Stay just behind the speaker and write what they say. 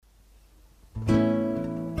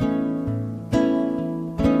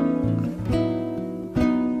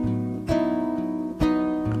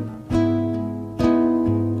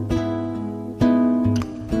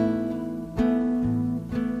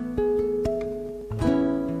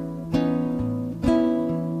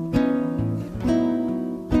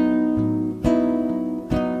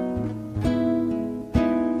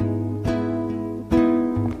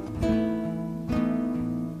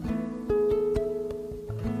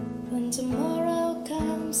When tomorrow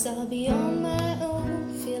comes, I'll be on my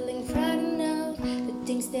own, feeling frightened of the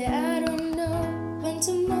things that I don't know. When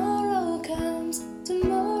tomorrow comes,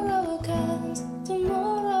 tomorrow comes,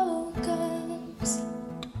 tomorrow comes.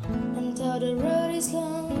 And though the road is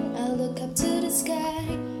long, I look up to the sky.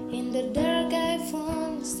 In the dark I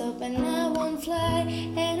won't stop and I won't fly.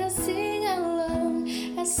 And I sing alone,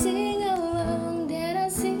 I sing